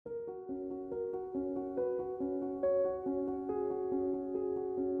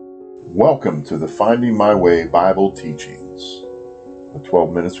Welcome to the Finding My Way Bible Teachings, the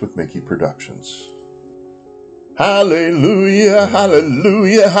 12 Minutes with Mickey Productions. Hallelujah,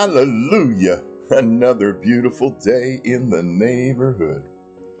 hallelujah, hallelujah. Another beautiful day in the neighborhood.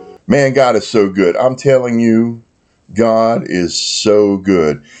 Man, God is so good. I'm telling you, God is so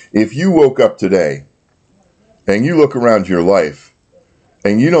good. If you woke up today and you look around your life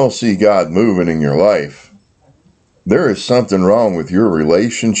and you don't see God moving in your life, there is something wrong with your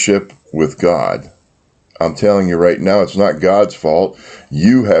relationship with God. I'm telling you right now, it's not God's fault.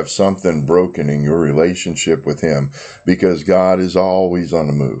 You have something broken in your relationship with Him, because God is always on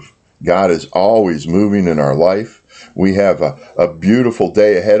the move. God is always moving in our life. We have a beautiful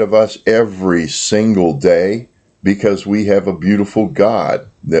day ahead of us every single day, because we have a beautiful God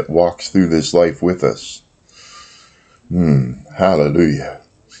that walks through this life with us. Hallelujah.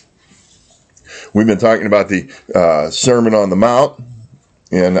 We've been talking about the Sermon on the Mount,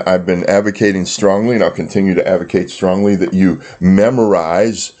 and I've been advocating strongly, and I'll continue to advocate strongly, that you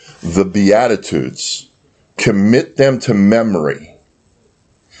memorize the Beatitudes. Commit them to memory.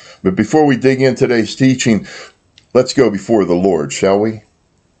 But before we dig in today's teaching, let's go before the Lord, shall we?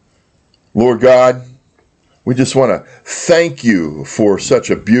 Lord God, we just want to thank you for such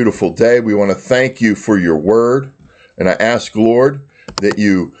a beautiful day. We want to thank you for your word. And I ask, Lord, that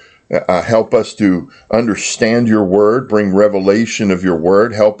you help us to understand your word, bring revelation of your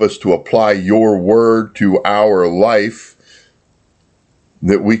word, help us to apply your word to our life,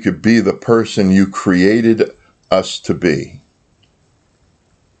 that we could be the person you created us to be.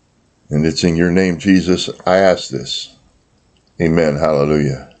 And it's in your name, Jesus, I ask this. Amen.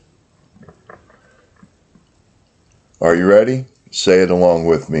 Hallelujah. Are you ready? Say it along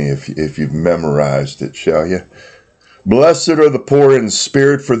with me if you've memorized it, shall you? Blessed are the poor in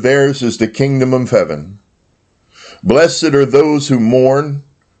spirit, for theirs is the kingdom of heaven. Blessed are those who mourn,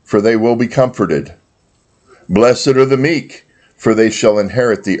 for they will be comforted. Blessed are the meek, for they shall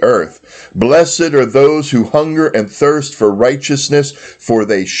inherit the earth. Blessed are those who hunger and thirst for righteousness, for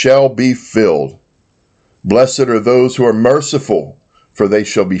they shall be filled. Blessed are those who are merciful, for they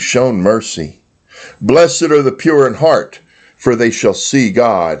shall be shown mercy. Blessed are the pure in heart, for they shall see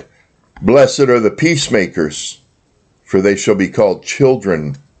God. Blessed are the peacemakers, for they shall be called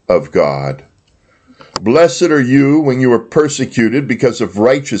children of God. Blessed are you when you are persecuted because of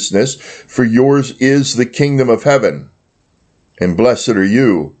righteousness, for yours is the kingdom of heaven. And blessed are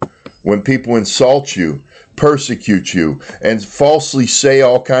you when people insult you, persecute you, and falsely say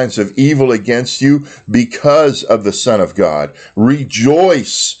all kinds of evil against you because of the Son of God.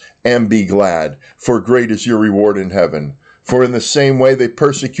 Rejoice and be glad, for great is your reward in heaven. For in the same way they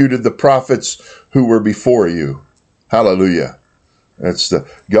persecuted the prophets who were before you. Hallelujah. That's the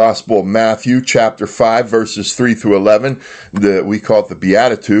Gospel of Matthew, chapter 5, verses 3 through 11. We call it the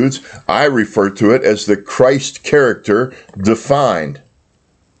Beatitudes. I refer to it as the Christ character defined.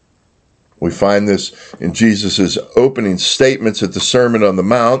 We find this in Jesus' opening statements at the Sermon on the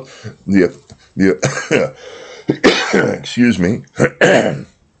Mount. Excuse me. The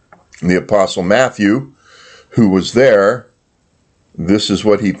Apostle Matthew, who was there, this is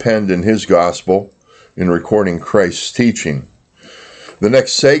what he penned in his Gospel in recording Christ's teaching. The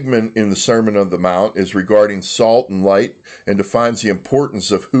next segment in the Sermon on the Mount is regarding salt and light, and defines the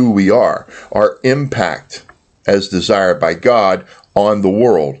importance of who we are, our impact as desired by God on the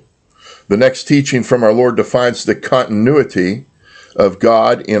world. The next teaching from our Lord defines the continuity of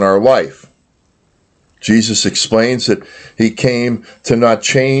God in our life. Jesus explains that he came to not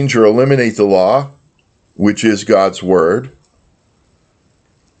change or eliminate the law, which is God's word.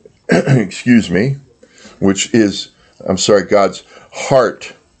 God's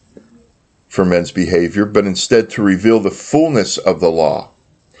heart for men's behavior, but instead to reveal the fullness of the law.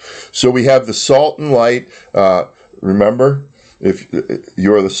 So we have the salt and light. Remember, if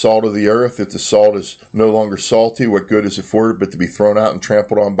you are the salt of the earth, if the salt is no longer salty, what good is it for it but to be thrown out and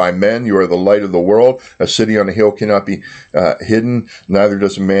trampled on by men? You are the light of the world. A city on a hill cannot be hidden. Neither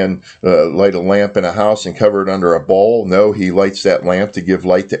does a man light a lamp in a house and cover it under a bowl. No, he lights that lamp to give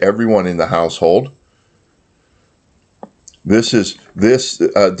light to everyone in the household. This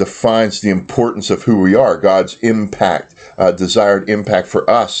defines the importance of who we are, God's impact, desired impact for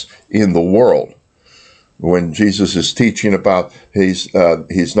us in the world. When Jesus is teaching about he's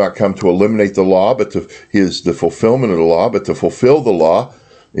not come to eliminate the law, but he is the fulfillment of the law, but to fulfill the law,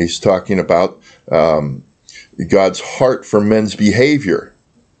 he's talking about God's heart for men's behavior.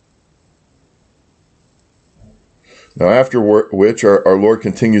 Now, after which our Lord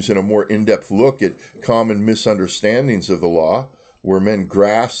continues in a more in-depth look at common misunderstandings of the law, where men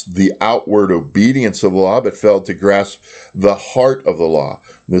grasped the outward obedience of the law, but failed to grasp the heart of the law.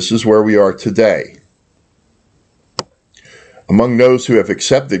 This is where we are today. Among those who have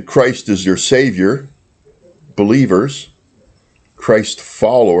accepted Christ as their Savior, believers, Christ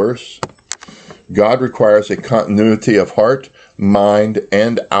followers, God requires a continuity of heart, mind,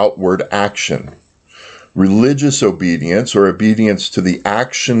 and outward action. Religious obedience, or obedience to the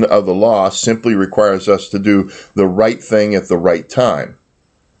action of the law, simply requires us to do the right thing at the right time.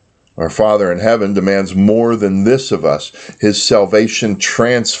 Our Father in heaven demands more than this of us. His salvation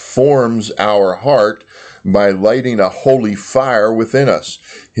transforms our heart by lighting a holy fire within us.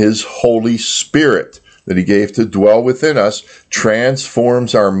 His Holy Spirit that He gave to dwell within us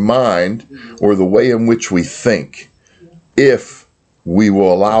transforms our mind, or the way in which we think, if we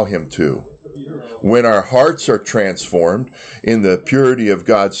will allow Him to. When our hearts are transformed in the purity of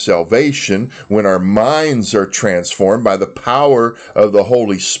God's salvation, when our minds are transformed by the power of the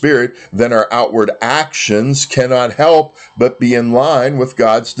Holy Spirit, then our outward actions cannot help but be in line with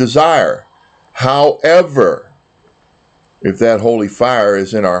God's desire. However, if that holy fire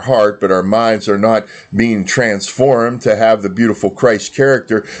is in our heart, but our minds are not being transformed to have the beautiful Christ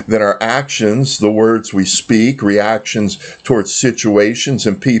character, then our actions, the words we speak, reactions towards situations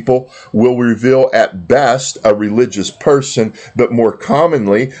and people, will reveal at best a religious person, but more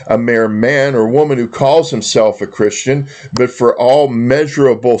commonly a mere man or woman who calls himself a Christian, but for all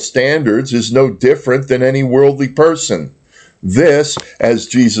measurable standards is no different than any worldly person. This, as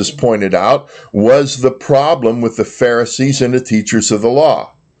Jesus pointed out, was the problem with the Pharisees and the teachers of the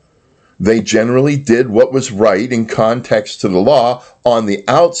law. They generally did what was right in context to the law on the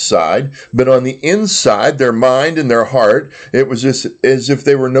outside, but on the inside, their mind and their heart, it was as if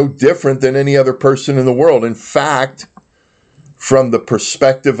they were no different than any other person in the world. In fact, from the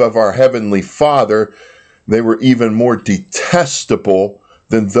perspective of our Heavenly Father, they were even more detestable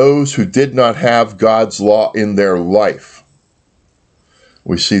than those who did not have God's law in their life.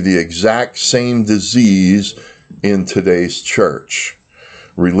 We see the exact same disease in today's church.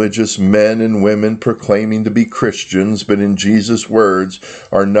 Religious men and women proclaiming to be Christians, but in Jesus' words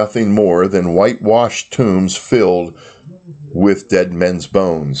are nothing more than whitewashed tombs filled with dead men's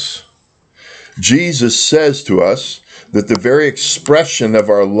bones. Jesus says to us that the very expression of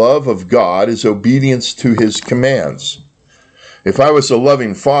our love of God is obedience to His commands. If I was a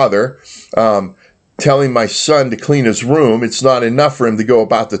loving father, telling my son to clean his room, it's not enough for him to go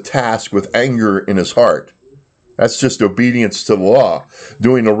about the task with anger in his heart. That's just obedience to the law,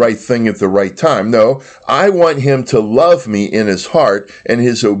 doing the right thing at the right time. No, I want him to love me in his heart, and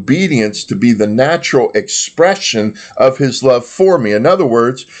his obedience to be the natural expression of his love for me. In other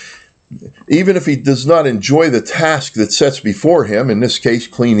words, even if he does not enjoy the task that sets before him, in this case,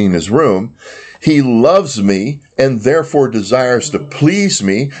 cleaning his room, he loves me and therefore desires to please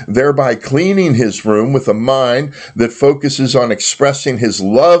me, thereby cleaning his room with a mind that focuses on expressing his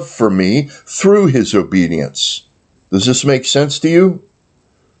love for me through his obedience. Does this make sense to you?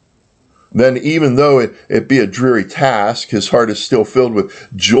 Then even though it be a dreary task, his heart is still filled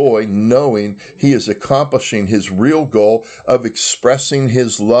with joy, knowing he is accomplishing his real goal of expressing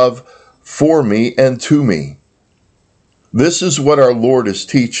his love for me and to me. This is what our Lord is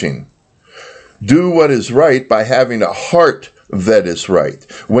teaching. Do what is right by having a heart that is right.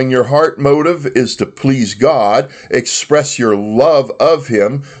 When your heart motive is to please God, express your love of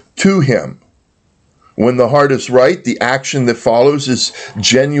Him to Him. When the heart is right, the action that follows is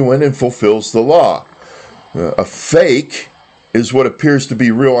genuine and fulfills the law. A fake is what appears to be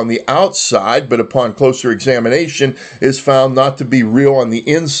real on the outside, but upon closer examination is found not to be real on the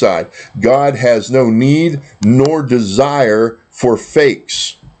inside. God has no need nor desire for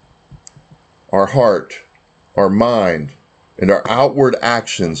fakes. Our heart, our mind, and our outward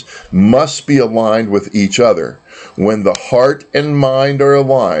actions must be aligned with each other. When the heart and mind are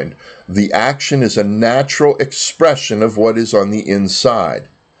aligned, the action is a natural expression of what is on the inside.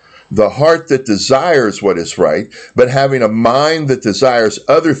 The heart that desires what is right, but having a mind that desires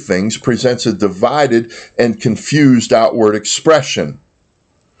other things, presents a divided and confused outward expression.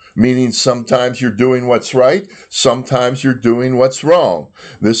 Meaning sometimes you're doing what's right, sometimes you're doing what's wrong.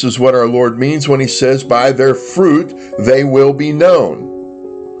 This is what our Lord means when He says, by their fruit they will be known.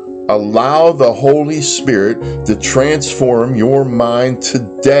 Allow the Holy Spirit to transform your mind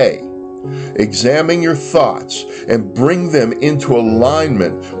today. Examine your thoughts and bring them into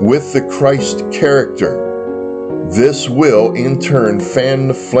alignment with the Christ character. This will, in turn, fan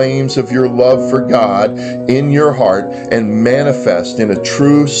the flames of your love for God in your heart and manifest in a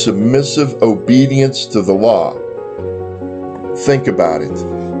true submissive obedience to the law. Think about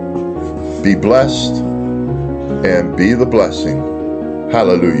it. Be blessed and be the blessing.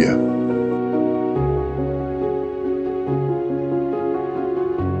 Hallelujah.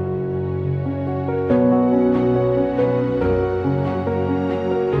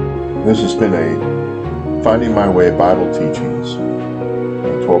 This has been a Finding My Way Bible Teachings,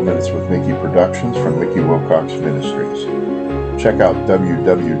 12 Minutes with Mickey Productions from Mickey Wilcox Ministries. Check out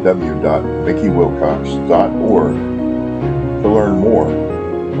www.mickeywilcox.org to learn more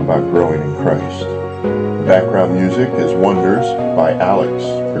about growing in Christ. Background music is Wonders by Alex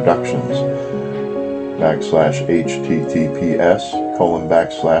Productions,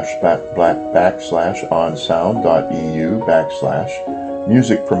 /https://onsound.eu/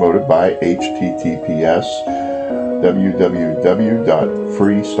 music promoted by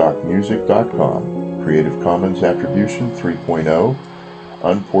https://www.freestockmusic.com. Creative Commons Attribution 3.0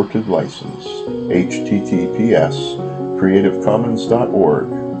 Unported License.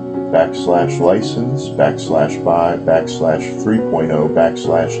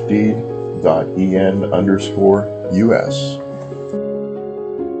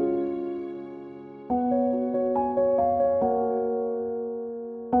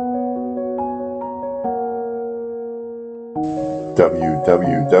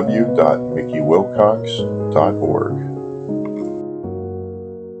 www.mickeywilcox.org